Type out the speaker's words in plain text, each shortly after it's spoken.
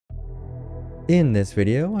In this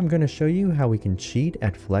video, I'm going to show you how we can cheat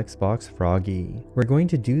at Flexbox Froggy. We're going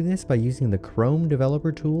to do this by using the Chrome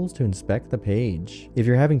developer tools to inspect the page. If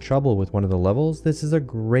you're having trouble with one of the levels, this is a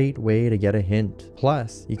great way to get a hint.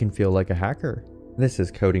 Plus, you can feel like a hacker. This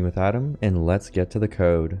is Coding with Adam, and let's get to the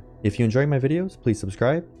code. If you enjoy my videos, please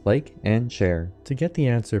subscribe, like, and share. To get the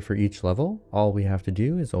answer for each level, all we have to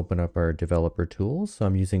do is open up our developer tools. So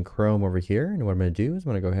I'm using Chrome over here, and what I'm going to do is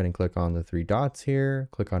I'm going to go ahead and click on the three dots here,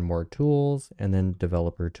 click on more tools, and then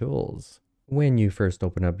developer tools. When you first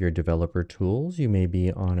open up your developer tools, you may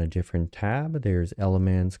be on a different tab. There's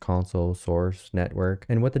elements, console, source, network.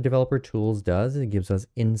 And what the developer tools does is it gives us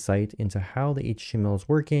insight into how the HTML is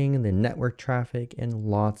working, the network traffic, and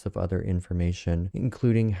lots of other information,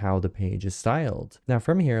 including how the page is styled. Now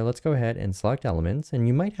from here, let's go ahead and select elements. And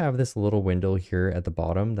you might have this little window here at the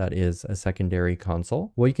bottom that is a secondary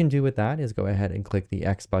console. What you can do with that is go ahead and click the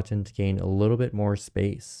X button to gain a little bit more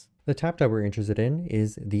space. The tab that we're interested in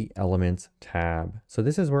is the Elements tab. So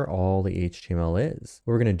this is where all the HTML is.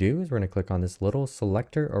 What we're going to do is we're going to click on this little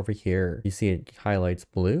selector over here. You see it highlights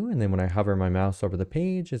blue, and then when I hover my mouse over the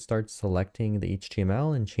page, it starts selecting the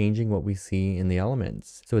HTML and changing what we see in the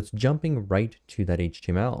elements. So it's jumping right to that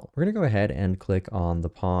HTML. We're going to go ahead and click on the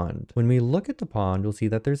pond. When we look at the pond, we'll see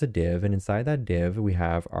that there's a div, and inside that div, we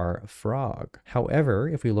have our frog. However,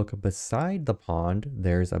 if we look beside the pond,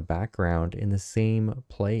 there's a background in the same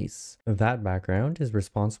place. That background is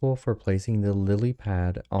responsible for placing the lily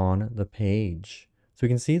pad on the page. So we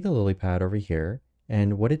can see the lily pad over here,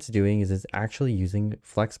 and what it's doing is it's actually using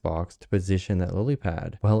Flexbox to position that lily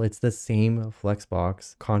pad. Well, it's the same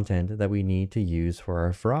Flexbox content that we need to use for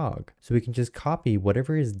our frog. So we can just copy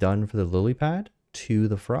whatever is done for the lily pad to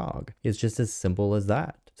the frog. It's just as simple as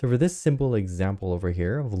that. So for this simple example over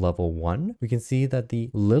here of level 1, we can see that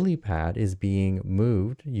the lily pad is being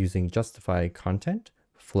moved using justify content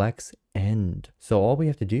flex end. So all we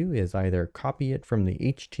have to do is either copy it from the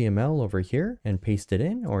HTML over here and paste it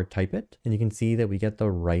in, or type it, and you can see that we get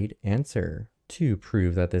the right answer. To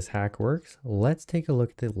prove that this hack works, let's take a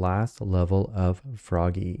look at the last level of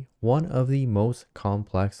Froggy, one of the most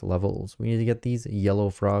complex levels. We need to get these yellow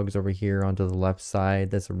frogs over here onto the left side,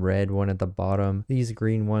 this red one at the bottom, these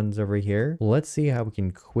green ones over here. Let's see how we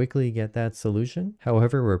can quickly get that solution.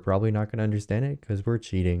 However, we're probably not going to understand it because we're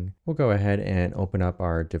cheating. We'll go ahead and open up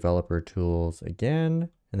our developer tools again.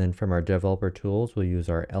 And then from our developer tools, we'll use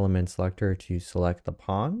our element selector to select the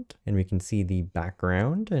pond, and we can see the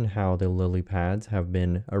background and how the lily pads have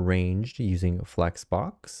been arranged using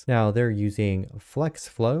Flexbox. Now they're using flex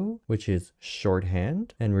flow, which is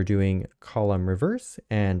shorthand, and we're doing column reverse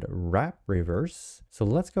and wrap reverse. So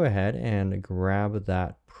let's go ahead and grab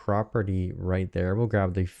that property right there. We'll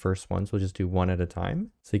grab the first one, so we'll just do one at a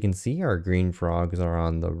time. So you can see our green frogs are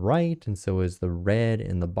on the right, and so is the red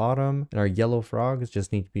in the bottom, and our yellow frogs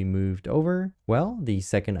just need to be moved over. Well, the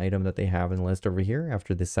second item that they have in the list over here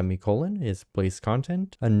after the semicolon is place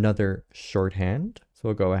content, another shorthand. So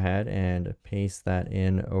we'll go ahead and paste that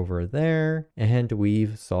in over there, and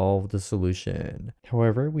we've solved the solution.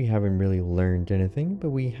 However, we haven't really learned anything, but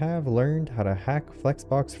we have learned how to hack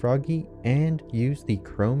Flexbox Froggy and use the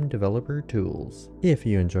Chrome developer tools. If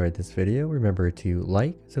you enjoyed this video, remember to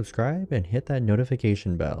like, subscribe, and hit that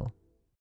notification bell.